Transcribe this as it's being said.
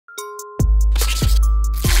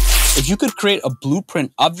If you could create a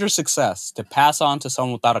blueprint of your success to pass on to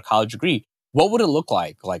someone without a college degree, what would it look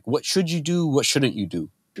like? Like, what should you do? What shouldn't you do?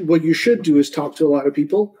 What you should do is talk to a lot of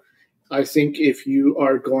people. I think if you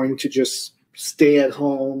are going to just stay at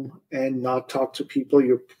home and not talk to people,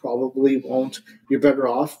 you probably won't. You're better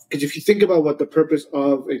off. Because if you think about what the purpose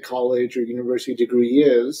of a college or university degree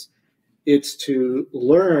is, it's to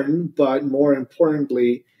learn, but more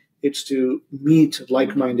importantly, it's to meet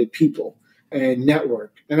like-minded people and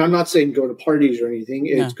network. And I'm not saying go to parties or anything.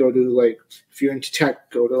 It's go to, like, if you're into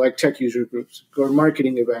tech, go to like tech user groups, go to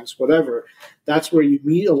marketing events, whatever. That's where you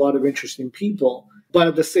meet a lot of interesting people. But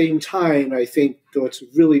at the same time, I think what's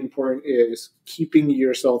really important is keeping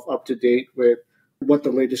yourself up to date with what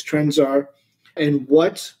the latest trends are and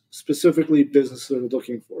what specifically businesses are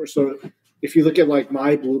looking for. So if you look at like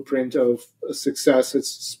my blueprint of success, it's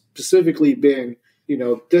specifically been,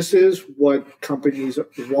 this is what companies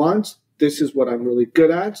want. This is what I'm really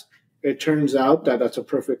good at. It turns out that that's a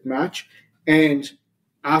perfect match. And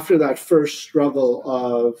after that first struggle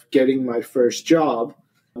of getting my first job,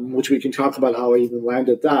 which we can talk about how I even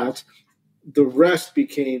landed that, the rest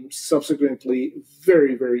became subsequently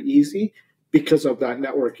very, very easy because of that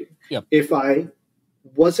networking. Yep. If I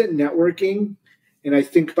wasn't networking, and I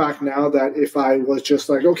think back now that if I was just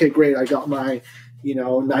like, okay, great, I got my,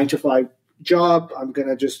 9-to-5 job, I'm going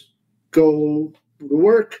to just go to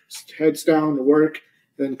work, heads down to work,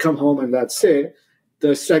 then come home and that's it.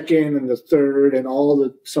 The second and the third and all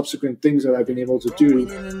the subsequent things that I've been able to do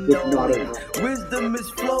would not have happened. Wisdom is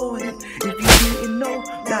flowing. If you didn't know,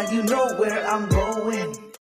 now you know where I'm going.